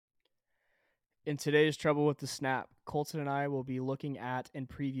In today's Trouble with the Snap, Colton and I will be looking at and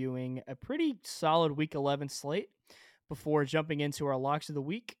previewing a pretty solid Week 11 slate before jumping into our locks of the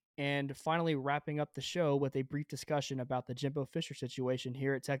week and finally wrapping up the show with a brief discussion about the Jimbo Fisher situation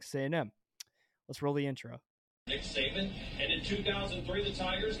here at Texas A&M. Let's roll the intro. Nick Saban, and in 2003, the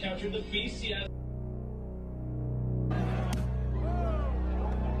Tigers captured the BCS.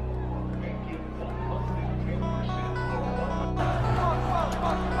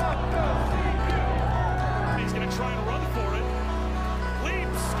 He's going to try and run for it.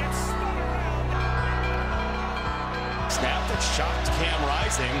 Leaps, gets spun around. Snap that shocked Cam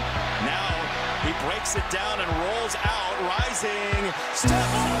Rising. Now he breaks it down and rolls out. Rising steps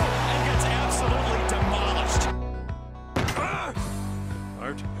and gets absolutely demolished.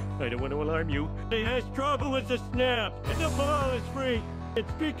 Art, I don't want to alarm you. He has trouble with the snap, and the ball is free.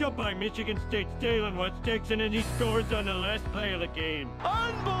 It's picked up by Michigan State's Dalen Watts Dixon, and he scores on the last play of the game.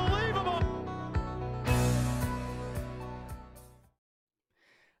 Unbelievable.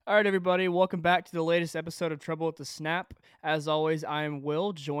 All right, everybody, welcome back to the latest episode of Trouble with the Snap. As always, I am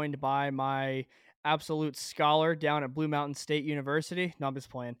Will, joined by my absolute scholar down at Blue Mountain State University. No, I'm just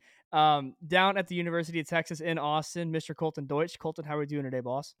playing. Down at the University of Texas in Austin, Mr. Colton Deutsch. Colton, how are we doing today,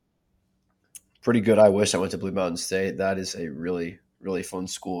 boss? Pretty good. I wish I went to Blue Mountain State. That is a really, really fun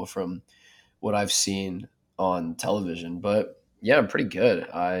school from what I've seen on television. But yeah, I'm pretty good.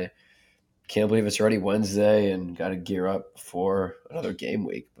 I can't believe it's already Wednesday and got to gear up for another game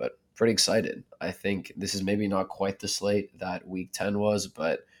week, but pretty excited. I think this is maybe not quite the slate that week 10 was,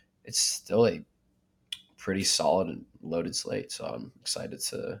 but it's still a pretty solid and loaded slate. So I'm excited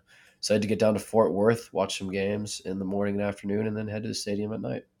to get down to Fort Worth, watch some games in the morning and afternoon, and then head to the stadium at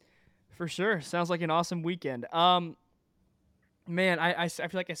night. For sure. Sounds like an awesome weekend. Man, I feel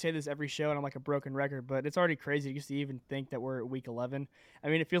like I say this every show and I'm like a broken record, but it's already crazy just to even think that we're at week 11. I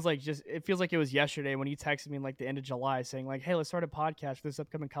mean, it feels like it was yesterday when you texted me in like the end of July saying like, "Hey, let's start a podcast for this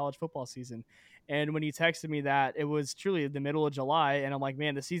upcoming college football season." And when you texted me that, it was truly the middle of July, and I'm like,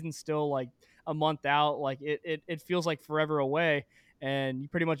 "Man, the season's still like a month out. Like it feels like forever away." And you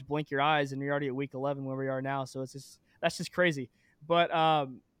pretty much blink your eyes and you're already at week 11 where we are now. So that's just crazy. But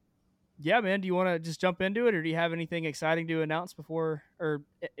yeah, man, do you want to just jump into it, or do you have anything exciting to announce before, or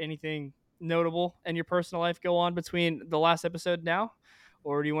anything notable in your personal life go on between the last episode now,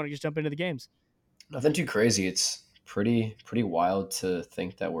 or do you want to just jump into the games? Nothing too crazy. It's pretty wild to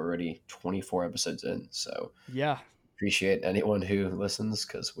think that we're already 24 episodes in. So Yeah. appreciate anyone who listens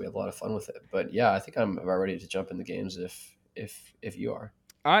because we have a lot of fun with it. But yeah, I think I'm about ready to jump in the games if you are.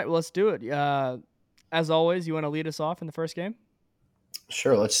 All right, well, let's do it. As always, you want to lead us off in the first game?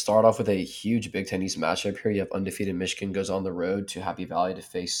 Sure, let's start off with a huge Big Ten East matchup here. You have undefeated Michigan goes on the road to Happy Valley to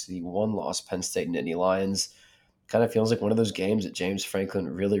face the one-loss Penn State Nittany Lions. Kind of feels like one of those games that James Franklin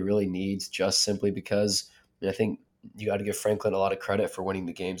really, really needs just simply because I think you got to give Franklin a lot of credit for winning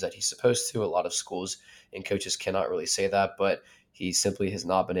the games that he's supposed to. A lot of schools and coaches cannot really say that, but he simply has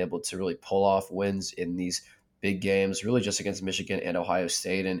not been able to really pull off wins in these big games, really just against Michigan and Ohio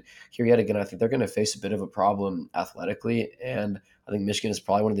State. And here yet again, I think they're going to face a bit of a problem athletically. And I think Michigan is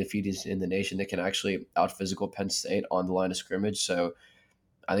probably one of the few teams in the nation that can actually out-physical Penn State on the line of scrimmage. So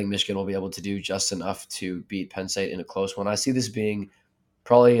I think Michigan will be able to do just enough to beat Penn State in a close one. I see this being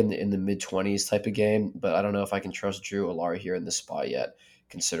probably in the mid-20s type of game, but I don't know if I can trust Drew Alari here in this spot yet,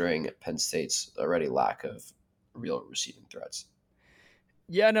 considering Penn State's already lack of real receiving threats.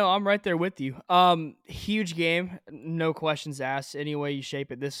 Yeah, no, I'm right there with you. Huge game, no questions asked. Any way you shape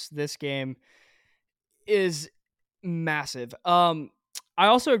it, this game is massive. I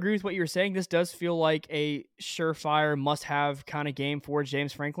also agree with what you were saying. This does feel like a surefire must-have kind of game for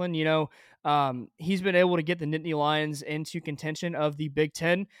James Franklin. He's been able to get the Nittany Lions into contention of the Big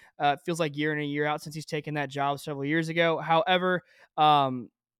Ten. It feels like year in and year out since he's taken that job several years ago. However,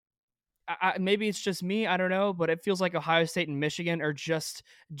 maybe it's just me, I don't know, but it feels like Ohio State and Michigan are just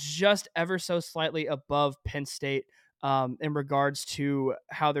ever so slightly above Penn State in regards to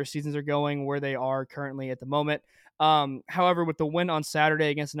how their seasons are going, where they are currently at the moment. However, with the win on Saturday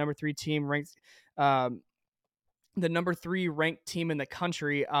against the number 3 team ranked, the number 3 ranked team in the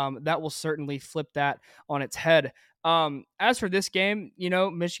country, that will certainly flip that on its head. As for this game,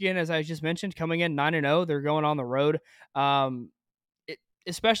 Michigan, as I just mentioned, coming in 9-0, they're going on the road.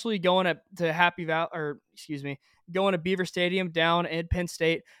 Especially going to Happy Valley, going to Beaver Stadium down in Penn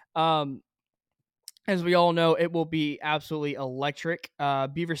State. As we all know, it will be absolutely electric.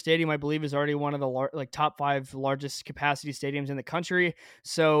 Beaver Stadium, I believe, is already one of the top 5 largest capacity stadiums in the country.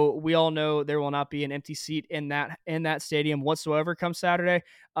 So we all know there will not be an empty seat in that stadium whatsoever come Saturday.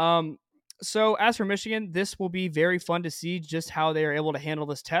 So as for Michigan, this will be very fun to see just how they are able to handle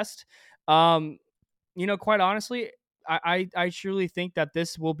this test. Um, quite honestly, I truly think that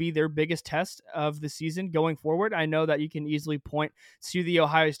this will be their biggest test of the season going forward. I know that you can easily point to the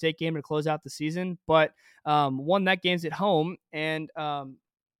Ohio State game to close out the season, but one, that game's at home, and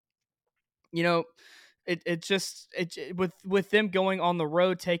you know, with them going on the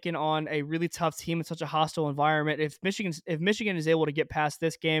road, taking on a really tough team in such a hostile environment. If Michigan is able to get past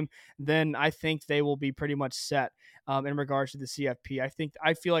this game, then I think they will be pretty much set in regards to the CFP.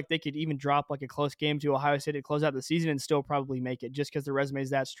 I feel like they could even drop like a close game to Ohio State to close out the season and still probably make it, just because the resume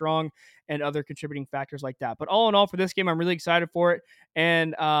is that strong and other contributing factors like that. But all in all, for this game, I'm really excited for it,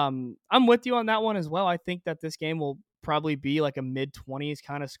 and I'm with you on that one as well. I think that this game will probably be like a mid-20s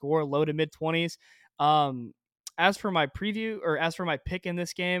kind of score, low to mid-20s. Um, as for my preview, or as for my pick in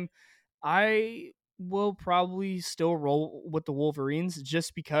this game, I will probably still roll with the Wolverines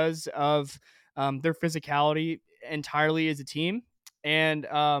just because of their physicality entirely as a team. And,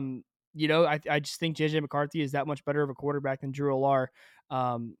 I just think JJ McCarthy is that much better of a quarterback than Drew Alar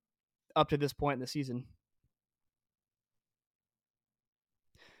um, up to this point in the season.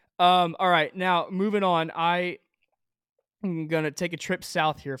 All right, now moving on. I'm going to take a trip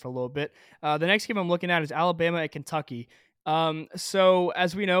south here for a little bit. The next game I'm looking at is Alabama at Kentucky. So,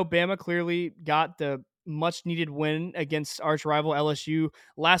 as we know, Bama clearly got the much needed win against arch rival LSU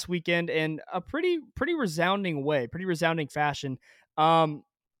last weekend in a pretty resounding way, pretty resounding fashion. Um,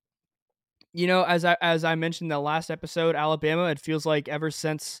 as I mentioned in the last episode, Alabama, it feels like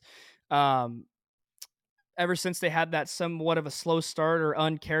um, ever since they had that somewhat of a slow start or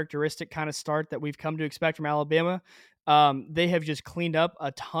uncharacteristic kind of start that we've come to expect from Alabama, they have just cleaned up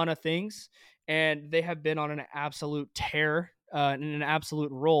a ton of things, and they have been on an absolute tear and an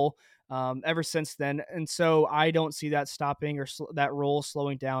absolute roll ever since then. And so I don't see that stopping or that roll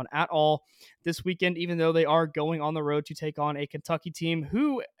slowing down at all this weekend, even though they are going on the road to take on a Kentucky team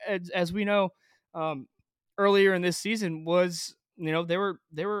who, as we know, um, earlier in this season was, they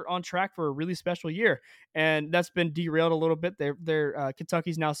were on track for a really special year, and that's been derailed a little bit. They're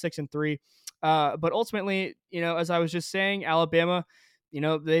Kentucky's now 6-3, but ultimately, as I was just saying, Alabama,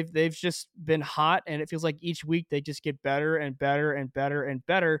 they've just been hot, and it feels like each week they just get better and better and better and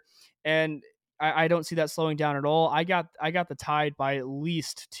better, and I don't see that slowing down at all. I got the Tide by at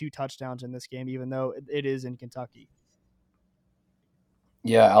least 2 touchdowns in this game, even though it is in Kentucky.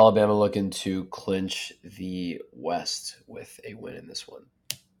 Yeah, Alabama looking to clinch the West with a win in this one.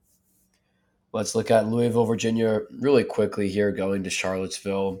 Let's look at Louisville, Virginia, really quickly here, going to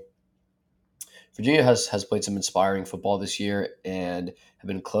Charlottesville. Virginia has played some inspiring football this year and have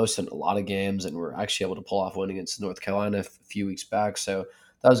been close in a lot of games, and were actually able to pull off win against North Carolina a few weeks back. So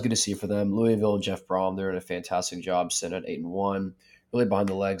that was good to see for them. Louisville and Jeff Brom, they're in a fantastic job, sitting at 8-1, really behind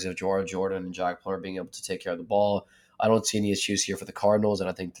the legs of Jorah Jordan and Jack Plummer being able to take care of the ball. I don't see any issues here for the Cardinals, and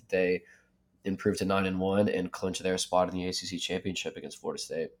I think that they improve to 9-1 and clinch their spot in the ACC championship against Florida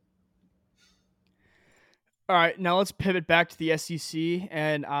State. All right, now let's pivot back to the SEC,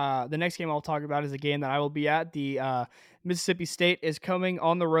 and the next game I'll talk about is a game that I will be at. The Mississippi State is coming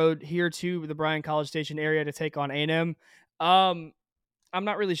on the road here to the Bryan College Station area to take on A&M. I'm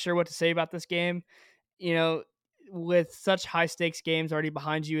not really sure what to say about this game. With such high stakes games already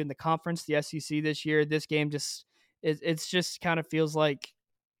behind you in the conference, the SEC this year, this game it's just kind of feels like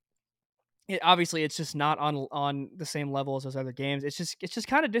obviously it's just not on the same level as those other games. It's just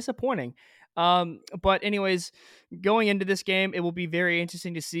kind of disappointing. But anyways, going into this game, it will be very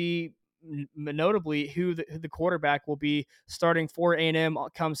interesting to see notably who the quarterback will be starting for A&M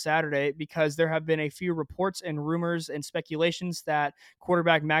come Saturday, because there have been a few reports and rumors and speculations that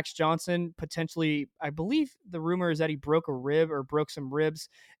quarterback Max Johnson potentially, I believe the rumor is that he broke a rib or broke some ribs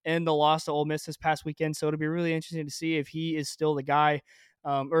in the loss to Ole Miss this past weekend. So it'll be really interesting to see if he is still the guy,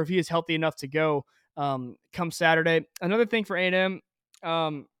 or if he is healthy enough to go come Saturday. Another thing for A&M,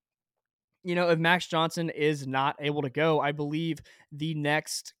 if Max Johnson is not able to go, I believe the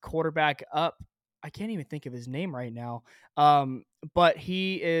next quarterback up, I can't even think of his name right now, but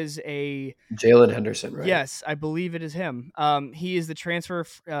he is Jalen Henderson, right? Yes, I believe it is him. He is the transfer.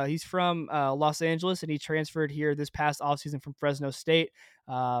 He's from Los Angeles, and he transferred here this past offseason from Fresno State.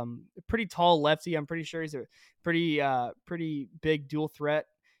 Pretty tall lefty. I'm pretty sure he's a pretty big dual threat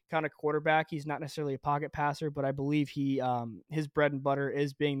kind of quarterback. He's not necessarily a pocket passer, but I believe his bread and butter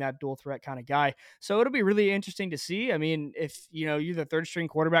is being that dual threat kind of guy. So it'll be really interesting to see. I mean, if you're the third string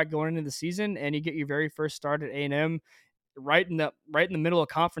quarterback going into the season and you get your very first start at A&M right in the middle of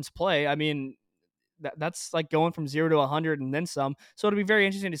conference play, I mean, that's like going from 0 to 100 and then some. So it'll be very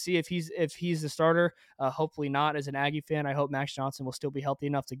interesting to see if he's the starter. Hopefully not. As an Aggie fan, I hope Max Johnson will still be healthy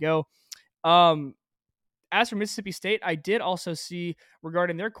enough to go. Um, as for Mississippi State, I did also see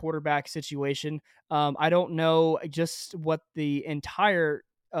regarding their quarterback situation. I don't know just what the entirety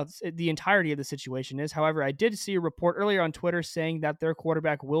of the situation is. However, I did see a report earlier on Twitter saying that their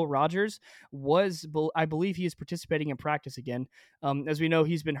quarterback Will Rogers I believe he is participating in practice again. As we know,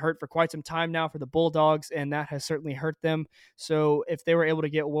 he's been hurt for quite some time now for the Bulldogs, and that has certainly hurt them. So if they were able to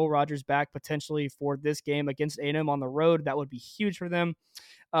get Will Rogers back potentially for this game against A&M on the road, that would be huge for them.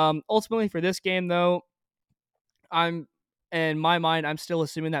 Ultimately, for this game, though, I'm in my mind, I'm still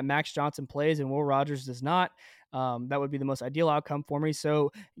assuming that Max Johnson plays and Will Rogers does not. That would be the most ideal outcome for me.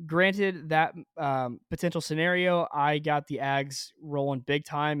 So, granted that potential scenario, I got the Ags rolling big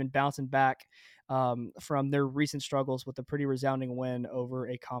time and bouncing back from their recent struggles with a pretty resounding win over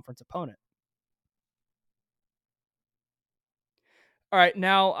a conference opponent. All right,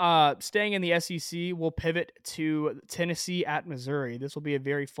 now staying in the SEC, we'll pivot to Tennessee at Missouri. This will be a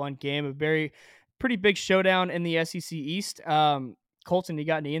very fun game, a very pretty big showdown in the SEC East. Colton, you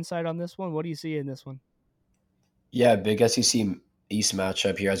got any insight on this one? What do you see in this one? Yeah, big SEC East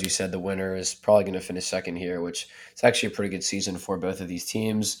matchup here. As you said, the winner is probably going to finish second here, which is actually a pretty good season for both of these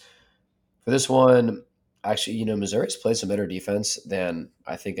teams. For this one, actually, Missouri's played some better defense than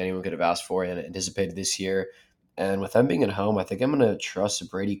I think anyone could have asked for and anticipated this year. And with them being at home, I think I'm going to trust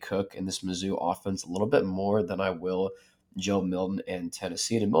Brady Cook in this Mizzou offense a little bit more than I will Joe Milton and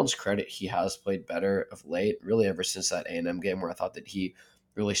Tennessee. To Milton's credit, he has played better of late, really ever since that A&M game where I thought that he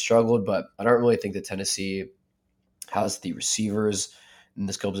really struggled. But I don't really think that Tennessee has the receivers and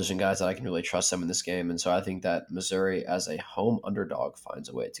the skill position guys that I can really trust them in this game. And so I think that Missouri, as a home underdog, finds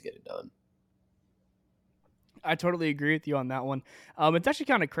a way to get it done. I totally agree with you on that one. It's actually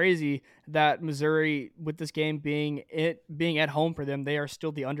kind of crazy that Missouri, with this game being at home for them, they are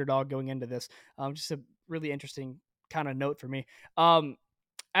still the underdog going into this. Just a really interesting kind of note for me.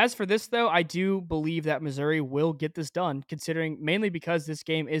 As for this, though, I do believe that Missouri will get this done, considering mainly because this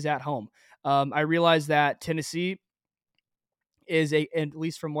game is at home. I realize that Tennessee at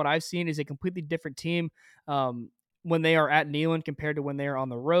least from what I've seen, is a completely different team when they are at Neyland compared to when they are on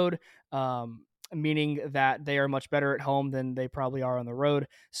the road. Meaning that they are much better at home than they probably are on the road.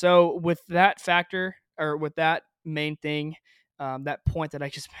 So with that factor, or with that main thing, that point that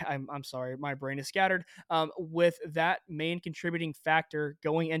I'm sorry, my brain is scattered. With that main contributing factor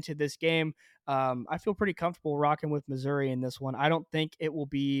going into this game, I feel pretty comfortable rocking with Missouri in this one. I don't think it will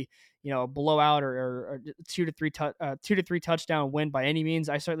be, a blowout or 2 to 3 touchdown win by any means.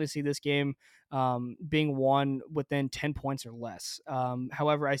 I certainly see this game being won within 10 points or less.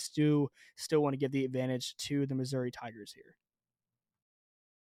 However, I still want to give the advantage to the Missouri Tigers here.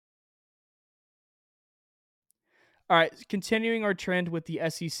 All right, continuing our trend with the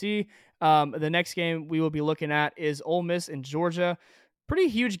SEC, the next game we will be looking at is Ole Miss and Georgia. Pretty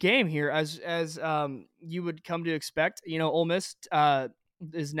huge game here, as you would come to expect. Ole Miss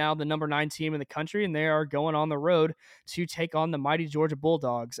is now the number 9 team in the country, and they are going on the road to take on the mighty Georgia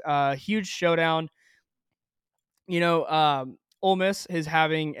Bulldogs. Huge showdown. Ole Miss is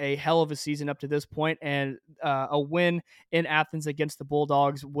having a hell of a season up to this point, and a win in Athens against the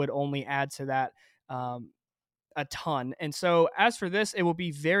Bulldogs would only add to that a ton. And so, as for this, it will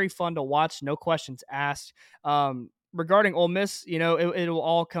be very fun to watch. No questions asked. Regarding Ole Miss, it will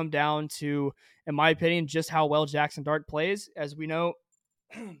all come down to, in my opinion, just how well Jackson Dart plays. As we know,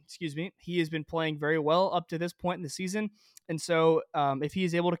 excuse me, he has been playing very well up to this point in the season. And so if he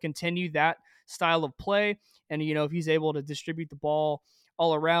is able to continue that style of play and, if he's able to distribute the ball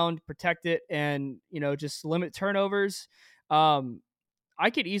all around, protect it, and, just limit turnovers, I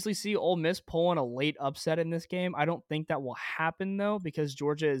could easily see Ole Miss pulling a late upset in this game. I don't think that will happen, though, because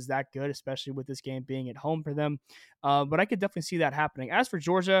Georgia is that good, especially with this game being at home for them. But I could definitely see that happening. As for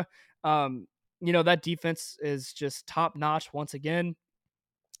Georgia, that defense is just top notch once again.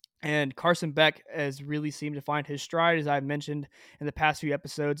 And Carson Beck has really seemed to find his stride, as I've mentioned in the past few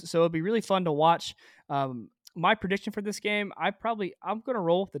episodes. So it'll be really fun to watch. My prediction for this game, I'm going to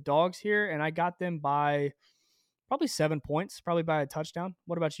roll with the Dogs here, and I got them by probably 7 points, probably by a touchdown.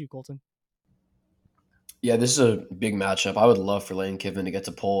 What about you, Colton? Yeah, this is a big matchup. I would love for Lane Kiffin to get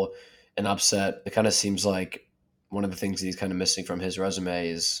to pull an upset. It kind of seems like one of the things that he's kind of missing from his resume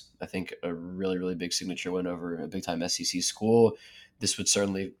is, I think, a really, really big signature win over a big-time SEC school. This would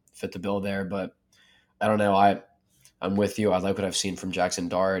certainly fit the bill there, but I don't know. I'm with you. I like what I've seen from Jackson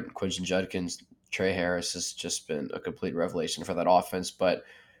Dart, Quinton Judkins. Trey Harris has just been a complete revelation for that offense, but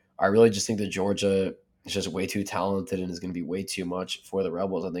I really just think that Georgia is just way too talented and is going to be way too much for the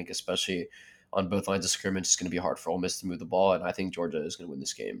Rebels. I think especially on both lines of scrimmage, it's going to be hard for Ole Miss to move the ball, and I think Georgia is going to win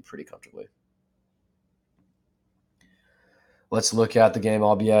this game pretty comfortably. Let's look at the game.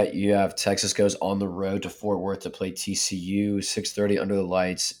 Albeit you have Texas goes on the road to Fort Worth to play TCU, 6:30 under the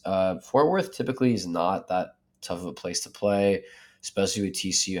lights. Fort Worth typically is not that tough of a place to play, especially with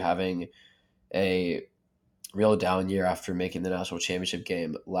TCU having a real down year after making the national championship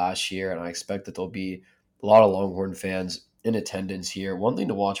game last year. And I expect that there'll be a lot of Longhorn fans in attendance here. One thing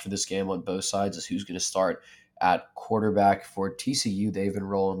to watch for this game on both sides is who's going to start at quarterback. For TCU, they've been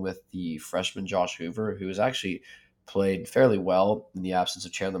rolling with the freshman Josh Hoover, who has actually played fairly well in the absence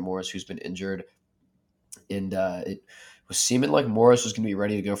of Chandler Morris, who's been injured. And it was seeming like Morris was going to be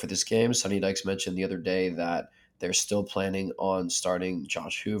ready to go for this game. Sonny Dykes mentioned the other day that they're still planning on starting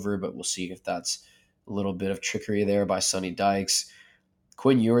Josh Hoover, but we'll see if that's a little bit of trickery there by Sonny Dykes.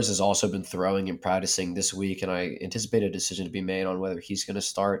 Quinn Ewers has also been throwing and practicing this week, and I anticipate a decision to be made on whether he's going to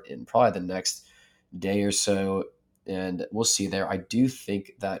start in probably the next day or so, and we'll see there. I do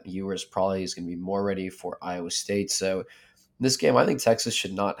think that Ewers probably is going to be more ready for Iowa State. So in this game, I think Texas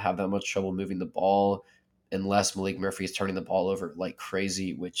should not have that much trouble moving the ball unless Malik Murphy is turning the ball over like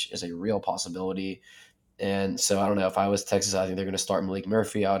crazy, which is a real possibility. And so I don't know, if I was Texas, I think they're going to start Malik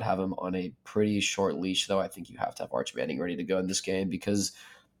Murphy. I would have him on a pretty short leash, though. I think you have to have Arch Manning ready to go in this game because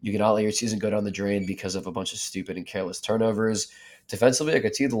you cannot let your season go down the drain because of a bunch of stupid and careless turnovers. Defensively, I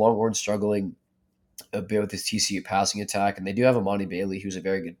could see the Longhorns struggling a bit with this TCU passing attack, and they do have Amani Bailey, who's a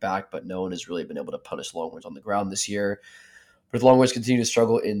very good back, but no one has really been able to punish Longhorns on the ground this year. But if Longhorns continue to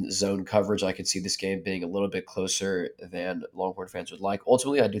struggle in zone coverage, I could see this game being a little bit closer than Longhorn fans would like.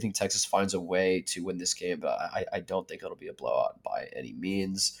 Ultimately, I do think Texas finds a way to win this game, but I don't think it'll be a blowout by any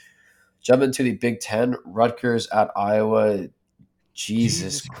means. Jump into the Big Ten, Rutgers at Iowa.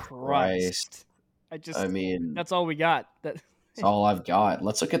 Jesus Christ. I mean, that's all we got. that's all I've got.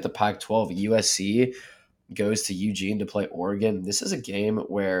 Let's look at the Pac-12. USC goes to Eugene to play Oregon. This is a game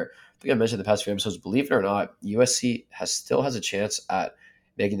where, I think I mentioned in the past few episodes, believe it or not, USC still has a chance at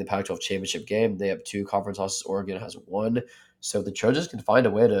making the Pac-12 championship game. They have 2 conference losses. Oregon has 1. So the Trojans can find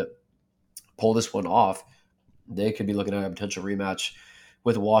a way to pull this one off. They could be looking at a potential rematch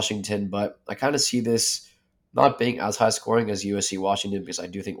with Washington, but I kind of see this not being as high scoring as USC Washington because I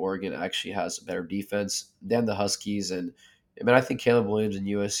do think Oregon actually has a better defense than the Huskies. And I mean, I think Caleb Williams and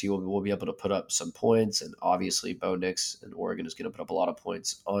USC will be able to put up some points, and obviously Bo Nix and Oregon is going to put up a lot of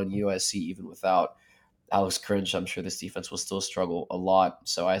points on USC even without Alex Cringe. I'm sure this defense will still struggle a lot,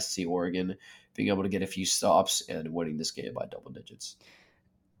 so I see Oregon being able to get a few stops and winning this game by double digits.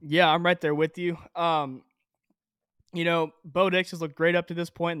 Yeah, I'm right there with you. Bo Nix has looked great up to this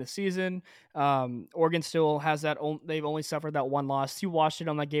point in the season. Oregon still has that. They've only suffered that one loss to Washington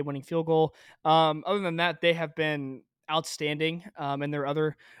on that game-winning field goal. Other than that, they have been outstanding in their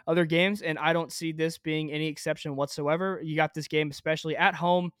other games, and I don't see this being any exception whatsoever. You got this game, especially at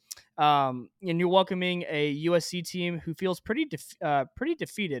home, and you're welcoming a USC team who feels pretty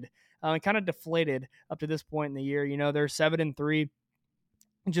defeated and kind of deflated up to this point in the year. They're 7-3.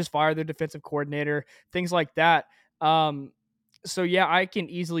 Just fired their defensive coordinator, things like that. So yeah, I can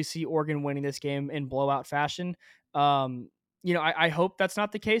easily see Oregon winning this game in blowout fashion. I hope that's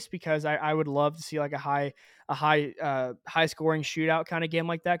not the case because I would love to see like a high scoring shootout kind of game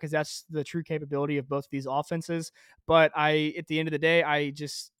like that, because that's the true capability of both of these offenses. But at the end of the day, I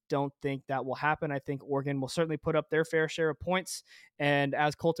just don't think that will happen. I think Oregon will certainly put up their fair share of points. And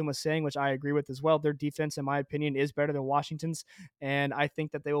as Colton was saying, which I agree with as well, their defense, in my opinion, is better than Washington's. And I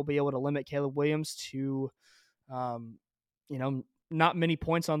think that they will be able to limit Caleb Williams to, not many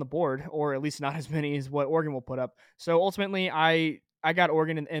points on the board, or at least not as many as what Oregon will put up. So ultimately, I got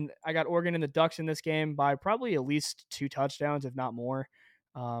Oregon and I got Oregon and the Ducks in this game by probably at least 2 touchdowns, if not more.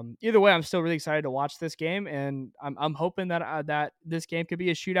 Either way, I'm still really excited to watch this game, and I'm hoping that that this game could be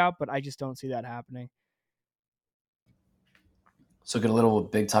a shootout, but I just don't see that happening. So get a little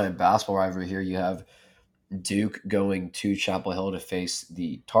big time basketball rivalry here. You have Duke going to Chapel Hill to face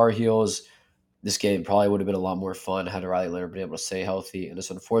the Tar Heels. This game probably would have been a lot more fun had Riley Leonard been able to stay healthy. And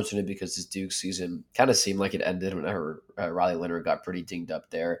it's unfortunate because this Duke season kind of seemed like it ended whenever Riley Leonard got pretty dinged up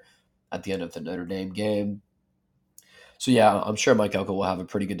there at the end of the Notre Dame game. So yeah, I'm sure Mike Elko will have a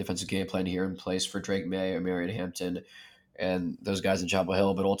pretty good defensive game plan here in place for Drake May or Marion Hampton and those guys in Chapel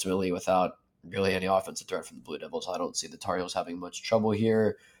Hill. But ultimately, without really any offensive threat from the Blue Devils, I don't see the Tar Heels having much trouble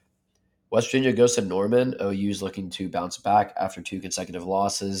here. West Virginia goes to Norman. OU's looking to bounce back after 2 consecutive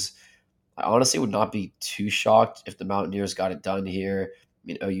losses. I honestly would not be too shocked if the Mountaineers got it done here. I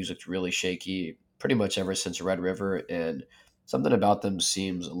mean, OU's looked really shaky pretty much ever since Red River, and something about them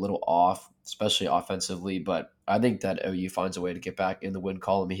seems a little off, especially offensively. But I think that OU finds a way to get back in the win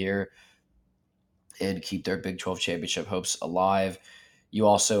column here and keep their Big 12 championship hopes alive. You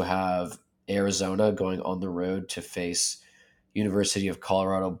also have Arizona going on the road to face University of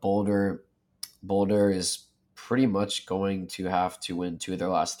Colorado Boulder. Boulder is pretty much going to have to win 2 of their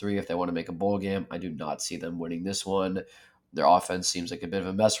last 3 if they want to make a bowl game. I do not see them winning this one. Their offense seems like a bit of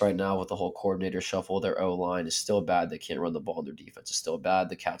a mess right now with the whole coordinator shuffle. Their O-line is still bad. They can't run the ball. Their defense is still bad.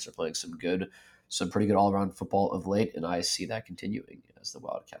 The Cats are playing some pretty good all-around football of late, and I see that continuing as the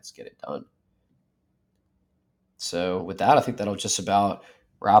Wildcats get it done. So with that, I think that'll just about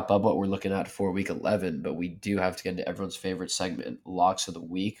wrap up what we're looking at for week 11, but we do have to get into everyone's favorite segment, Locks of the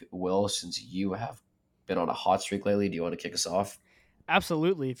Week. Will, since you have been on a hot streak lately, do you want to kick us off?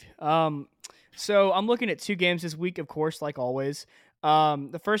 Absolutely. So I'm looking at 2 games this week, of course, like always.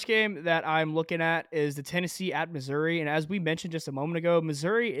 The first game that I'm looking at is the Tennessee at Missouri, and as we mentioned just a moment ago,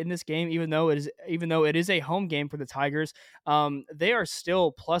 Missouri in this game, even though it is a home game for the Tigers, they are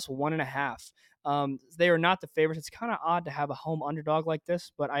still plus 1.5. They are not the favorites. It's kind of odd to have a home underdog like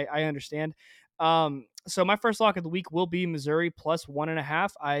this, but I understand. So my first lock of the week will be Missouri plus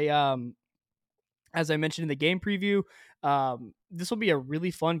 1.5. As I mentioned in the game preview, this will be a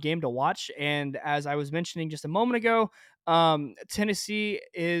really fun game to watch. And as I was mentioning just a moment ago,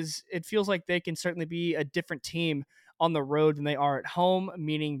 it feels like they can certainly be a different team on the road than they are at home,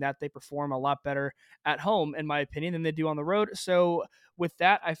 meaning that they perform a lot better at home, in my opinion, than they do on the road. So with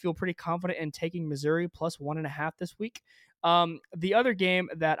that, I feel pretty confident in taking Missouri plus 1.5 this week. The other game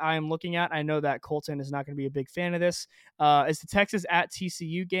that I am looking at, I know that Colton is not going to be a big fan of this, is the Texas at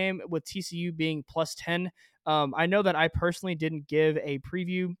TCU game, with TCU being plus 10. I know that I personally didn't give a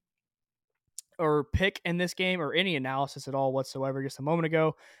preview or pick in this game or any analysis at all whatsoever just a moment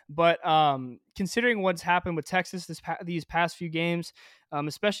ago. But considering what's happened with Texas these past few games,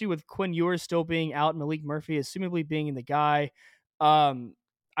 especially with Quinn Ewers still being out, Malik Murphy assumably being the guy,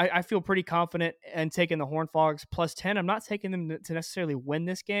 I feel pretty confident in taking the Horned Frogs plus 10. I'm not taking them to necessarily win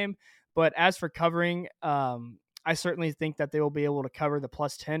this game, but as for covering, I certainly think that they will be able to cover the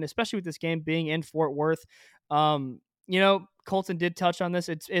plus 10, especially with this game being in Fort Worth. Colton did touch on this.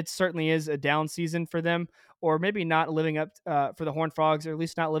 It certainly is a down season for them, or maybe not living up for the Horned Frogs, or at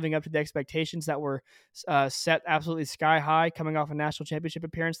least not living up to the expectations that were set absolutely sky high coming off a national championship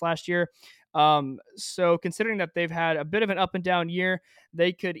appearance last year. So considering that they've had a bit of an up and down year,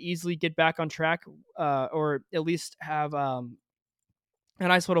 they could easily get back on track, or at least have a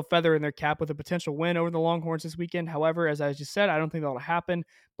nice little feather in their cap with a potential win over the Longhorns this weekend. However, as I just said, I don't think that'll happen,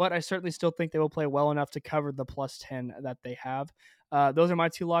 but I certainly still think they will play well enough to cover the plus 10 that they have. Those are my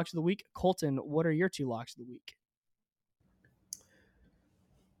 2 locks of the week. Colton, what are your 2 locks of the week?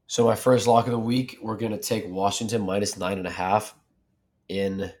 So my first lock of the week, we're going to take Washington minus 9.5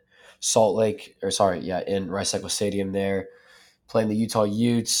 in in Rice-Eccles Stadium there, playing the Utah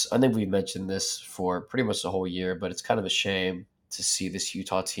Utes. I think we've mentioned this for pretty much the whole year, but it's kind of a shame to see this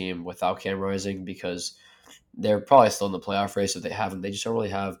Utah team without Cam Rising, because they're probably still in the playoff race if they haven't. They just don't really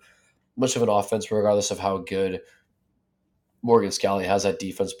have much of an offense, regardless of how good Morgan Scalley has that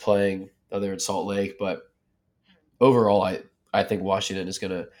defense playing there in Salt Lake. But overall, I think Washington is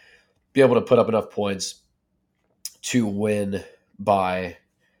going to be able to put up enough points to win by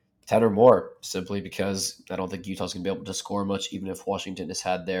 10 or more, simply because I don't think Utah's going to be able to score much, even if Washington has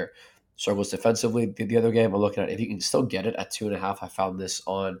had their struggles defensively. The other game I'm looking at, if you can still get it at 2.5, I found this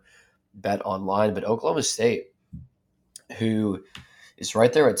on Bet Online, but Oklahoma State, who is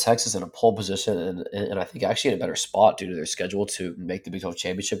right there at Texas in a pole position, and I think actually in a better spot due to their schedule to make the Big 12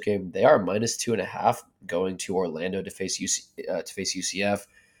 championship game. They are minus 2.5 going to Orlando to face UCF.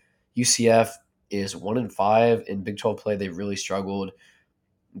 UCF is 1-5 in Big 12 play. They really struggled.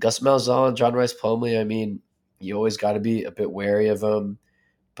 Gus Malzahn, John Rice Plumlee, I mean, you always got to be a bit wary of them.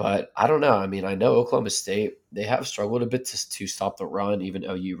 But I don't know. I mean, I know Oklahoma State, they have struggled a bit to stop the run, even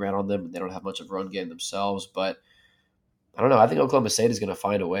OU ran on them, and they don't have much of a run game themselves. But I don't know. I think Oklahoma State is going to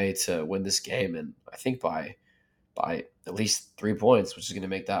find a way to win this game, and I think by at least 3 points, which is going to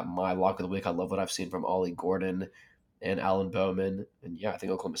make that my lock of the week. I love what I've seen from Ollie Gordon and Alan Bowman. And yeah, I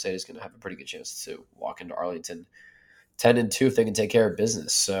think Oklahoma State is going to have a pretty good chance to walk into Arlington 10-2 if they can take care of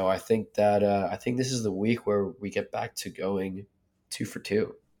business. So I think that I think this is the week where we get back to going 2 for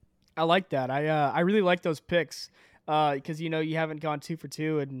 2. I like that. I really like those picks because you haven't gone 2 for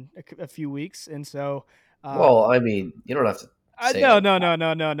 2 in a few weeks, and so. Well, I mean, you don't have to say No, it. no, no,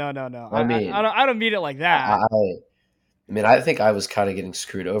 no, no, no, no, no. I mean, I don't mean it like I, that. I mean, I think I was kind of getting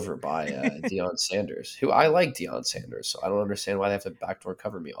screwed over by Deion Sanders, who I like Deion Sanders, so I don't understand why they have to backdoor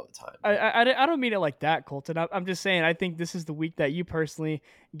cover me all the time. I don't mean it like that, Colton. I'm just saying I think this is the week that you personally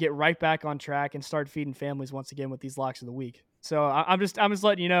get right back on track and start feeding families once again with these locks of the week. So I'm just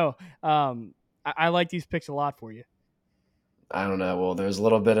letting you know. I like these picks a lot for you. I don't know. Well, there's a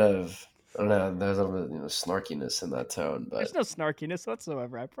little bit of I don't know. There's a little bit, snarkiness in that tone, There's but no snarkiness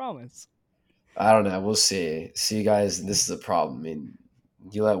whatsoever, I promise. I don't know. We'll see. See, guys, this is a problem. I mean,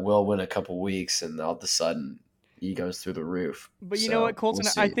 you let Will win a couple weeks, and all of a sudden, he goes through the roof. But you know what, So we'll Colton?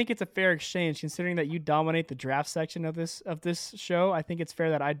 I see. think it's a fair exchange considering that you dominate the draft section of this show. I think it's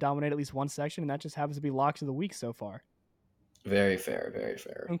fair that I dominate at least one section, and that just happens to be locks of the week so far. Very fair. Very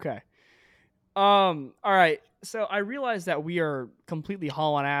fair. Okay. All right. So I realize that we are completely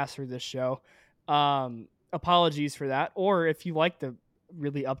hauling ass for this show. Apologies for that. Or if you like the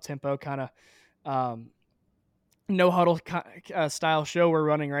really up tempo kind of um no huddle style show we're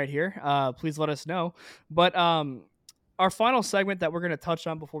running right here, please let us know. But our final segment that we're going to touch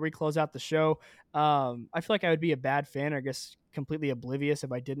on before we close out the show, I feel like I would be a bad fan, or I guess completely oblivious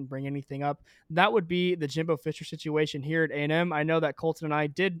if I didn't bring anything up. That would be the Jimbo Fisher situation here at A&M. I know that Colton and I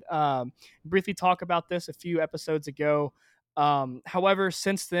did briefly talk about this a few episodes ago. However,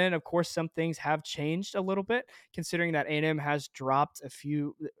 since then, of course, some things have changed a little bit, considering that A&M has dropped a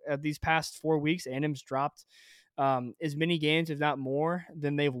few these past 4 weeks. A&M's dropped as many games, if not more,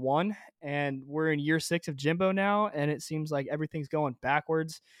 than they've won. And we're in year 6 of Jimbo now, and it seems like everything's going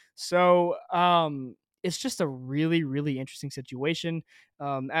backwards. So it's just a really, really interesting situation.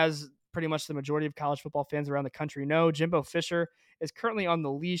 As pretty much the majority of college football fans around the country know, Jimbo Fisher is currently on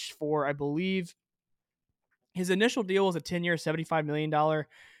the leash for, I believe, his initial deal was a 10-year, $75 million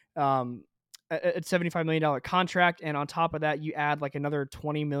 $75 million contract, and on top of that, you add like another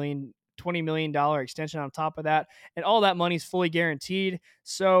 $20 million extension on top of that, and all that money is fully guaranteed.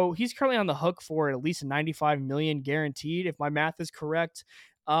 So he's currently on the hook for at least 95 million guaranteed, if my math is correct.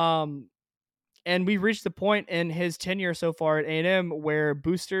 And we've reached the point in his tenure so far at A&M where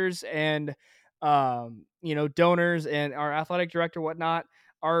boosters and donors and our athletic director, whatnot,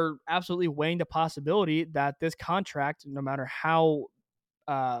 are absolutely weighing the possibility that this contract, no matter how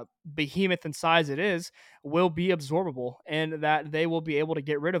behemoth in size it is, will be absorbable, and that they will be able to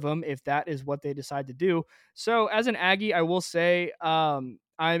get rid of him if that is what they decide to do. So, as an Aggie, I will say I'm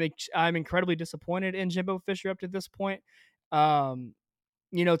incredibly disappointed in Jimbo Fisher up to this point.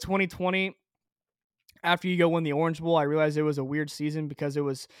 2020, after you go win the Orange Bowl, I realized it was a weird season because it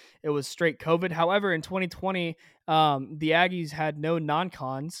was straight COVID. However, in 2020, the Aggies had no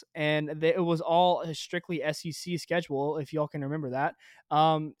non-cons, and it was all a strictly SEC schedule, if y'all can remember that.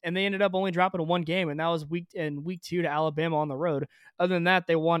 And they ended up only dropping one game, and that was week 2 to Alabama on the road. Other than that,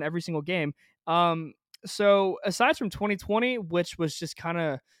 they won every single game. So aside from 2020, which was just kind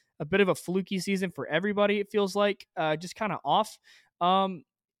of a bit of a fluky season for everybody, it feels like just kind of off.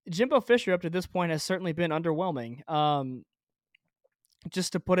 Jimbo Fisher up to this point has certainly been underwhelming.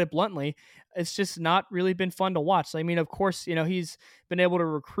 Just to put it bluntly, it's just not really been fun to watch. I mean, of course, he's been able to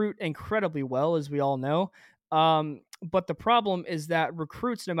recruit incredibly well, as we all know. But the problem is that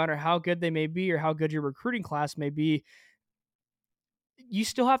recruits, no matter how good they may be or how good your recruiting class may be, you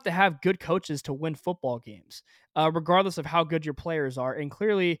still have to have good coaches to win football games, regardless of how good your players are. And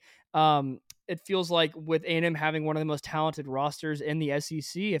clearly, it feels like with A&M having one of the most talented rosters in the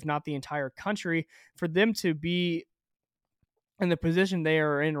SEC, if not the entire country, for them to be in the position they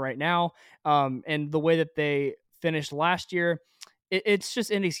are in right now, and the way that they finished last year, it's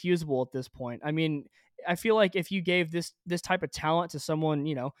just inexcusable at this point. I mean, I feel like if you gave this type of talent to someone,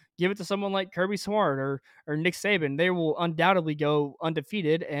 give it to someone like Kirby Smart or Nick Saban, they will undoubtedly go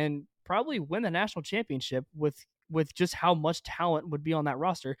undefeated and probably win the national championship with just how much talent would be on that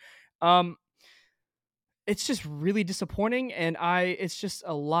roster. It's just really disappointing, and it's just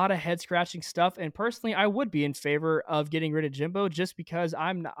a lot of head scratching stuff. And personally, I would be in favor of getting rid of Jimbo just because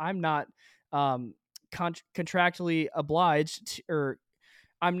I'm not contractually obliged or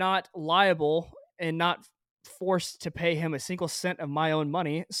I'm not liable and not forced to pay him a single cent of my own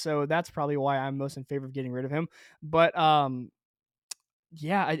money. So that's probably why I'm most in favor of getting rid of him. But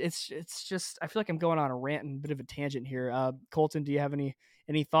yeah, it's just I feel like I'm going on a rant and a bit of a tangent here. Colton, do you have any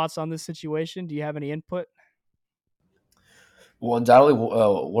thoughts on this situation? Do you have any input? Well, undoubtedly,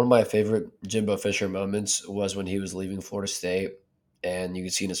 one of my favorite Jimbo Fisher moments was when he was leaving Florida State, and you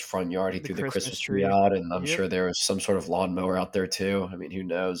could see in his front yard he The threw the Christmas Christmas tree tree. out, and I'm Yep. sure there was some sort of lawnmower out there too. I mean, who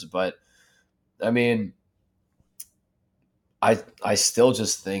knows? But I mean, I still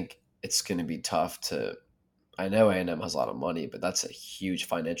just think it's going to be tough to. I know A&M has a lot of money, but that's a huge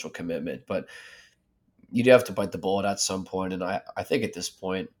financial commitment. But you do have to bite the bullet at some point, and I think at this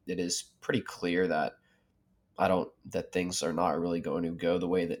point it is pretty clear that that things are not really going to go the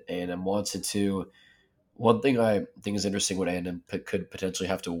way that A&M wants it to. One thing I think is interesting what A&M could potentially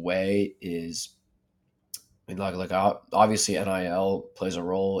have to weigh is I mean, obviously NIL plays a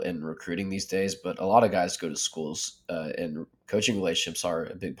role in recruiting these days, but a lot of guys go to schools, and coaching relationships are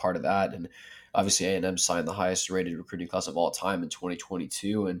a big part of that. And obviously A&M signed the highest rated recruiting class of all time in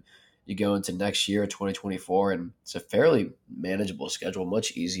 2022, and you go into next year, 2024, and it's a fairly manageable schedule,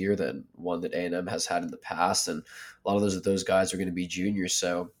 much easier than one that A&M has had in the past. And a lot of those guys are going to be juniors,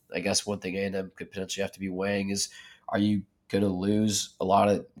 so I guess one thing A&M could potentially have to be weighing is, are you going to lose a lot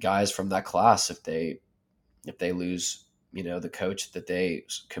of guys from that class if they lose, the coach that they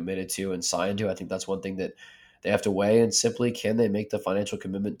committed to and signed to? I think that's one thing that they have to weigh. And simply, can they make the financial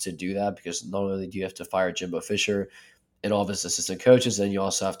commitment to do that? Because not only do you have to fire Jimbo Fisher and all of his assistant coaches, then you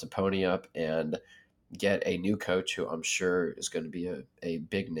also have to pony up and get a new coach who I'm sure is going to be a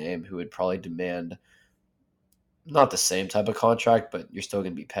big name who would probably demand not the same type of contract, but you're still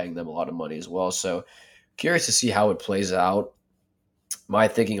going to be paying them a lot of money as well. So curious to see how it plays out. My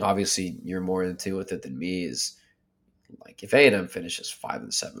thinking, obviously, you're more in tune with it than me, is like if A&M finishes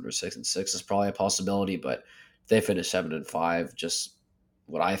 5-7 or 6-6 is probably a possibility, but if they finish 7-5, just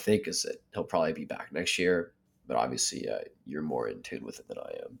what I think is that he'll probably be back next year. But obviously, you're more in tune with it than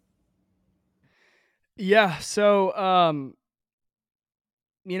I am. Yeah. So, I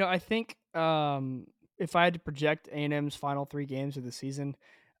think if I had to project A&M's final three games of the season,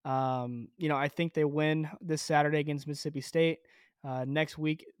 I think they win this Saturday against Mississippi State. Next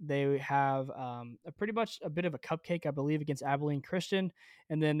week they have a pretty much a bit of a cupcake, I believe, against Abilene Christian,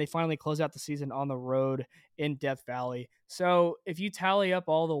 and then they finally close out the season on the road in Death Valley. So if you tally up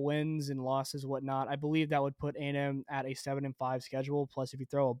all the wins and losses, whatnot, I believe that would put A&M at a 7-5 schedule. Plus, if you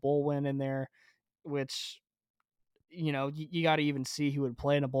throw a bowl win in there, which you got to even see who would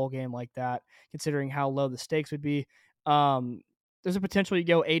play in a bowl game like that, considering how low the stakes would be. Um, there's a potential you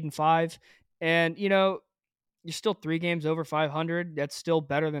go 8-5, and you're still 3 games over 500. That's still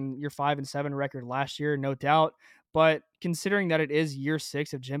better than your 5-7 record last year, no doubt. But considering that it is year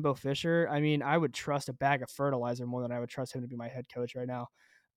 6 of Jimbo Fisher, I mean, I would trust a bag of fertilizer more than I would trust him to be my head coach right now.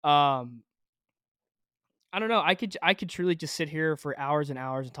 Um, I don't know. I could truly just sit here for hours and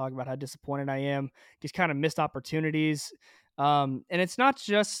hours and talk about how disappointed I am. Just kind of missed opportunities. And it's not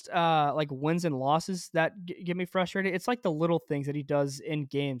just like wins and losses that get me frustrated. It's like the little things that he does in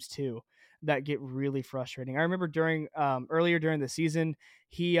games too that get really frustrating. I remember during earlier during the season,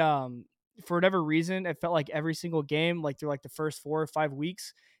 he for whatever reason, it felt like every single game, like through like the first 4 or 5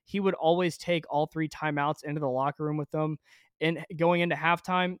 weeks, he would always take all 3 timeouts into the locker room with them and going into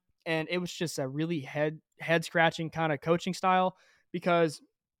halftime, and it was just a really head scratching kind of coaching style. Because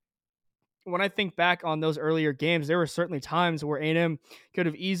when I think back on those earlier games, there were certainly times where A&M could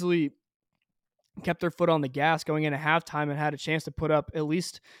have easily kept their foot on the gas going into halftime and had a chance to put up at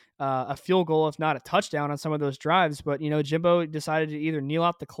least a field goal, if not a touchdown, on some of those drives. But Jimbo decided to either kneel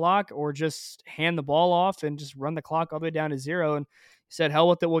out the clock or just hand the ball off and just run the clock all the way down to 0. And said, "Hell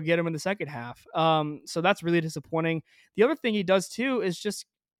with it, we'll get him in the second half." So that's really disappointing. The other thing he does too is just,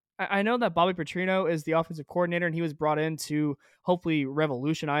 I know that Bobby Petrino is the offensive coordinator, and he was brought in to hopefully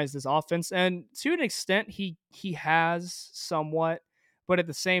revolutionize this offense. And to an extent, he has somewhat, but at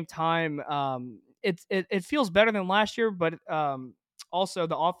the same time, it feels better than last year. But also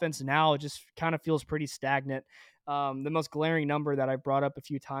the offense now just kind of feels pretty stagnant. The most glaring number that I brought up a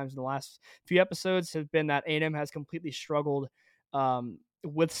few times in the last few episodes have been that A&M has completely struggled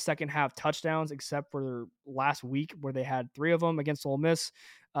with second half touchdowns, except for last week where they had 3 of them against Ole Miss.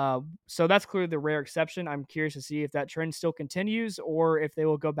 So that's clearly the rare exception. I'm curious to see if that trend still continues or if they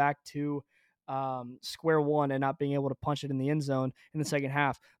will go back to square one and not being able to punch it in the end zone in the second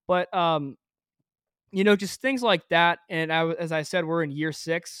half. But just things like that. And as I said, we're in year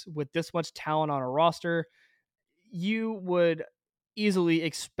 6 with this much talent on a roster. You would easily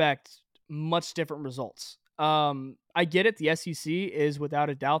expect much different results. I get it. The SEC is without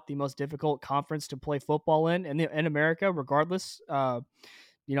a doubt the most difficult conference to play football in America, regardless. I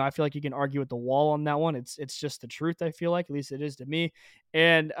feel like you can argue with the wall on that one. It's just the truth. I feel like, at least it is to me.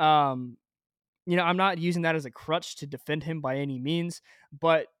 And I'm not using that as a crutch to defend him by any means,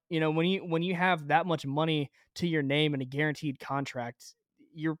 but when you have that much money to your name and a guaranteed contract,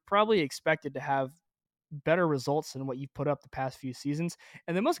 you're probably expected to have better results than what you've put up the past few seasons.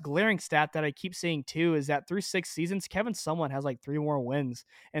 And the most glaring stat that I keep seeing too is that through 6 seasons, Kevin Sumlin has like 3 more wins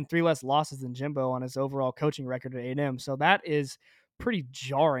and 3 less losses than Jimbo on his overall coaching record at A&M. So that is pretty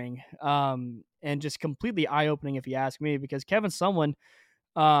jarring, and just completely eye-opening if you ask me, because Kevin Sumlin,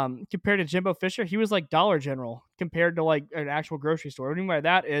 compared to Jimbo Fisher, he was like Dollar General compared to like an actual grocery store. What I mean by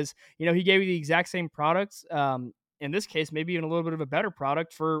that is, he gave you the exact same products. In this case, maybe even a little bit of a better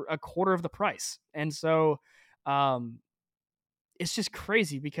product for a quarter of the price. And so, um, it's just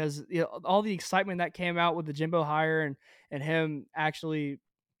crazy because all the excitement that came out with the Jimbo hire and him actually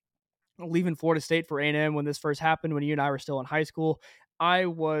leaving Florida State for A&M when this first happened, when you and I were still in high school, I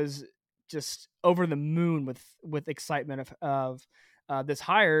was just over the moon with excitement of this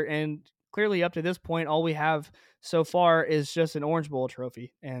hire. And clearly, up to this point, all we have so far is just an Orange Bowl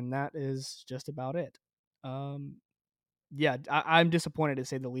trophy, and that is just about it. Um, yeah, I'm disappointed to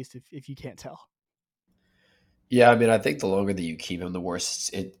say the least. If you can't tell. Yeah, I mean, I think the longer that you keep him, the worse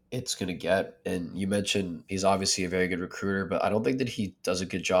it's going to get. And you mentioned he's obviously a very good recruiter, but I don't think that he does a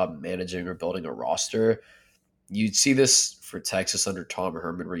good job managing or building a roster. You'd see this for Texas under Tom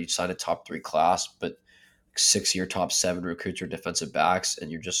Herman, where you sign a top 3 class, but 6-year top 7 recruits are defensive backs,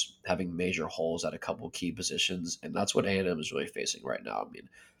 and you're just having major holes at a couple key positions, and that's what A&M is really facing right now. I mean,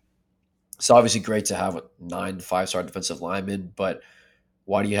 it's obviously great to have 9 5-star defensive linemen, but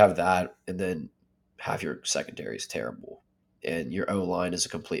why do you have that and then have your secondary is terrible and your O line is a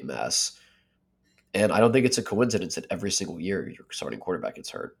complete mess? And I don't think it's a coincidence that every single year your starting quarterback gets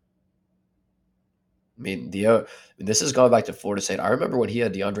hurt. I mean, this has gone back to Florida State. I remember when he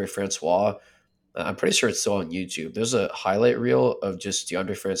had DeAndre Francois. I'm pretty sure it's still on YouTube. There's a highlight reel of just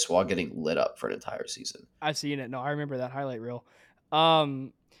DeAndre Francois getting lit up for an entire season. I've seen it. No, I remember that highlight reel.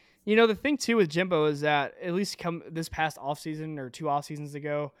 Um, the thing too with Jimbo is that at least come this past offseason or 2 off seasons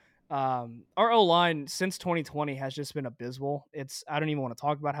ago, our O line since 2020 has just been abysmal. I don't even want to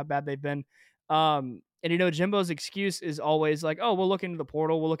talk about how bad they've been. And Jimbo's excuse is always like, "Oh, we'll look into the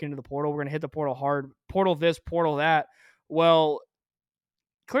portal. We'll look into the portal. We're gonna hit the portal hard. Portal this, portal that." Well,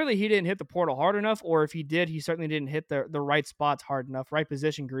 clearly he didn't hit the portal hard enough, or if he did, he certainly didn't hit the right spots hard enough, right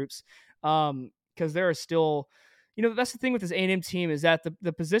position groups. Because there are still, that's the thing with this A&M team is that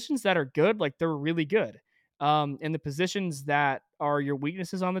the positions that are good, like they're really good. And the positions that are your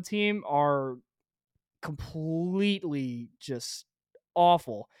weaknesses on the team are completely just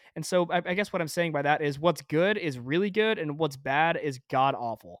awful. And so I guess what I'm saying by that is what's good is really good and what's bad is god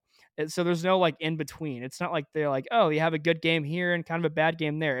awful. And so there's no like in between. It's not like they're like, oh, you have a good game here and kind of a bad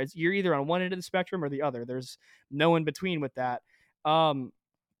game there. You're either on one end of the spectrum or the other. There's no in between with that. And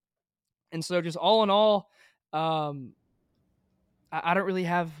so just all in all, I don't really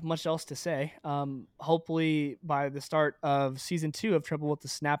have much else to say. Hopefully by the start of season 2 of Trouble with the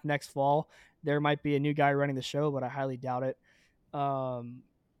Snap next fall, there might be a new guy running the show, but I highly doubt it. I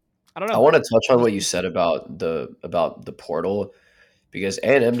don't I know. want to touch on what you said about the portal, because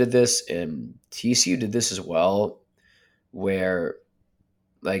A&M did this and TCU did this as well, where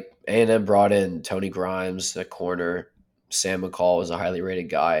like A&M brought in Tony Grimes at corner, Sam McCall was a highly rated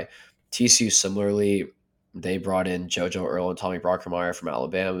guy. TCU similarly, they brought in JoJo Earl and Tommy Brockermeyer from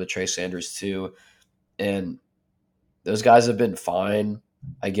Alabama, the Trey Sanders too, and those guys have been fine,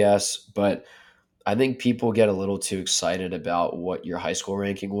 I guess, but I think people get a little too excited about what your high school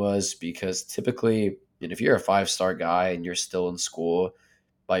ranking was, because typically, and if you're a 5-star guy and you're still in school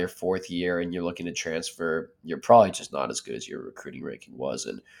by your 4th year and you're looking to transfer, you're probably just not as good as your recruiting ranking was.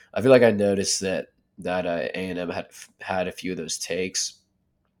 And I feel like I noticed that A&M had a few of those takes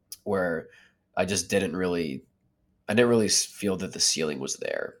where I just didn't really feel that the ceiling was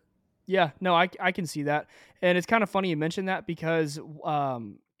there. Yeah, no, I can see that. And it's kind of funny you mentioned that because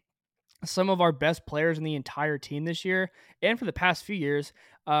some of our best players in the entire team this year and for the past few years,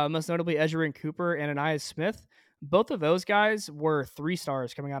 most notably Edgerrin Cooper and Anais Smith, both of those guys were 3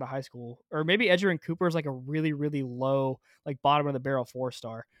 stars coming out of high school. Or maybe Edgerrin Cooper is like a really, really low, like bottom of the barrel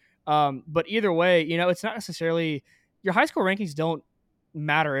 4-star. But either way, it's not necessarily your high school rankings don't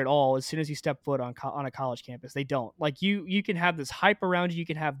matter at all as soon as you step foot on a college campus. They don't. Like you can have this hype around you, you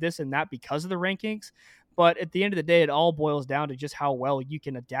can have this and that because of the rankings, but at the end of the day, it all boils down to just how well you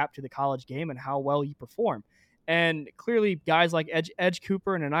can adapt to the college game and how well you perform. And clearly, guys like Edge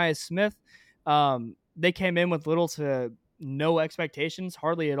Cooper and Anais Smith, they came in with little to no expectations,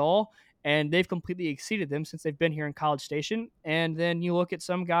 hardly at all, and they've completely exceeded them since they've been here in College Station. And then you look at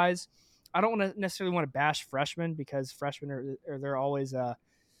some guys. I don't necessarily want to bash freshmen because freshmen are they're always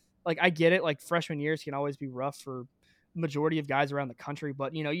like I get it. Like freshman years can always be rough for majority of guys around the country,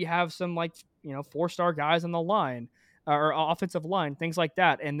 but you have some like 4-star guys on the line or offensive line, things like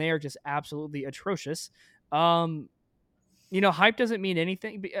that, and they are just absolutely atrocious. Hype doesn't mean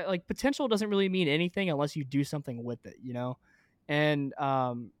anything. Like potential doesn't really mean anything unless you do something with it, and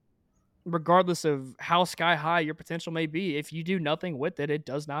regardless of how sky high your potential may be, if you do nothing with it, it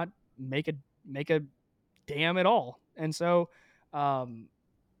does not make a damn at all. And so, I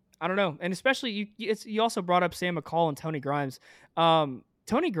don't know. And especially you also brought up Sam McCall and Tony Grimes.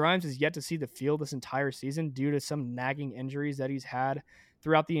 Tony Grimes is yet to see the field this entire season due to some nagging injuries that he's had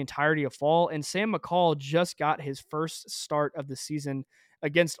throughout the entirety of fall. And Sam McCall just got his first start of the season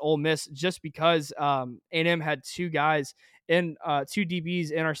against Ole Miss just because A&M had two guys in two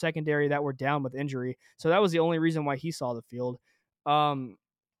DBs in our secondary that were down with injury. So that was the only reason why he saw the field. Um,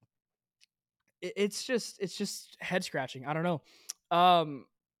 it's just head scratching. I don't know.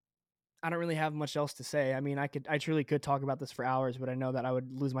 I don't really have much else to say. I mean, I truly could talk about this for hours, but I know that I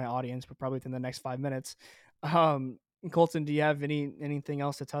would lose my audience, but probably within the next 5 minutes. Um, Colton, do you have anything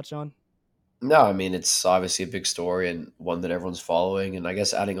else to touch on? No, I mean, it's obviously a big story and one that everyone's following. And I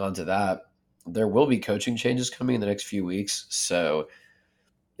guess adding on to that, there will be coaching changes coming in the next few weeks. So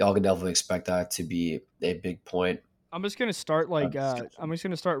y'all can definitely expect that to be a big point. I'm just gonna start of I'm discussion. just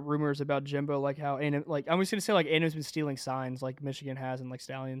gonna start rumors about Jimbo, like how A&M, like I'm just gonna say like A&M's been stealing signs, like Michigan has, and like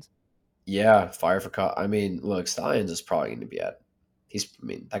Stallions. Yeah, fire for I mean, look, Stallions is probably going to be at. I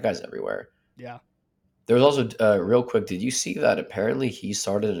mean, that guy's everywhere. Yeah, There was also, real quick, did you see that apparently he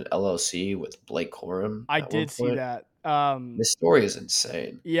started an LLC with Blake Corum I at one did see point? that. This story is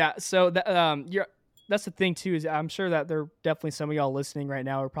insane. Yeah, so that you're that's the thing too, is I'm sure that there are definitely some of y'all listening right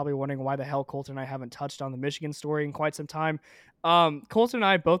now are probably wondering why the hell Colton and I haven't touched on the Michigan story in quite some time. Colton and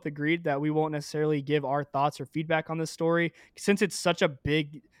I both agreed that we won't necessarily give our thoughts or feedback on this story since it's such a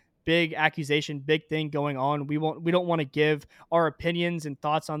big accusation, big thing going on. We don't want to give our opinions and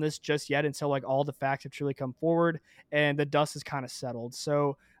thoughts on this just yet until like all the facts have truly come forward and the dust is kind of settled.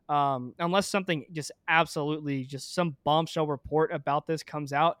 So unless something just absolutely just some bombshell report about this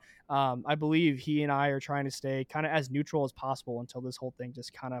comes out, I believe he and I are trying to stay kind of as neutral as possible until this whole thing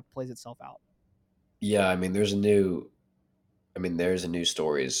just kind of plays itself out. Yeah, I mean, there's a new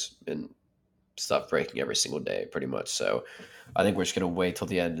stories and stuff breaking every single day, pretty much. So I think we're just gonna wait till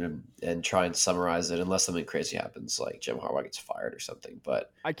the end and try and summarize it, unless something crazy happens, like Jim Harbaugh gets fired or something.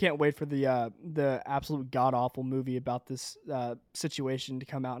 But I can't wait for the absolute god awful movie about this situation to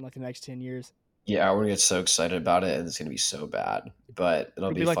come out in like the next 10 years. yeah, we're gonna get so excited about it, and it's gonna be so bad. But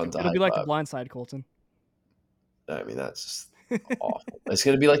it'll be fun to It'll be hype like the up. Blind Side, Colton. I mean, that's just awful. It's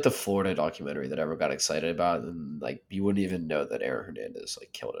gonna be like the Florida documentary that everyone got excited about, and like you wouldn't even know that Aaron Hernandez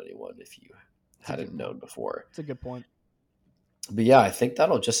like killed anyone if you It's a good hadn't point. known before. It's a good point. But yeah, I think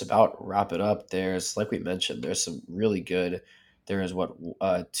that'll just about wrap it up. There's, like we mentioned, there's some really good. There is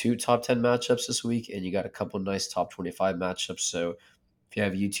two top 10 matchups this week, and you got a couple nice top 25 matchups. So if you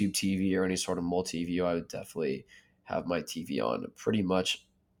have YouTube TV or any sort of multi view, I would definitely have my TV on pretty much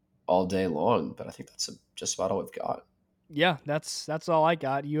all day long. But I think that's just about all we've got. Yeah, that's all I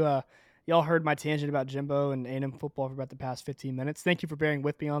got. Y'all heard my tangent about Jimbo and A&M football for about the past 15 minutes. Thank you for bearing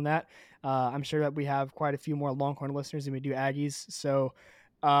with me on that. I'm sure that we have quite a few more Longhorn listeners than we do Aggies. So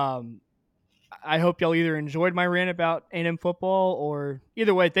um, I hope y'all either enjoyed my rant about A&M football or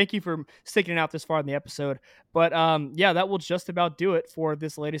either way, thank you for sticking it out this far in the episode. But yeah, that will just about do it for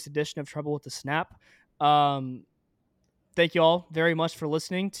this latest edition of Trouble with the Snap. Thank you all very much for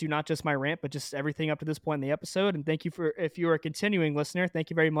listening to not just my rant, but just everything up to this point in the episode. And thank you for, if you are a continuing listener, thank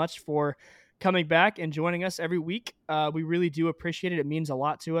you very much for coming back and joining us every week. We really do appreciate it. It means a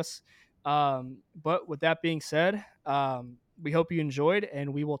lot to us. But with that being said, we hope you enjoyed,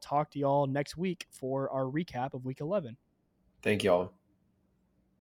 and we will talk to y'all next week for our recap of week 11. Thank y'all.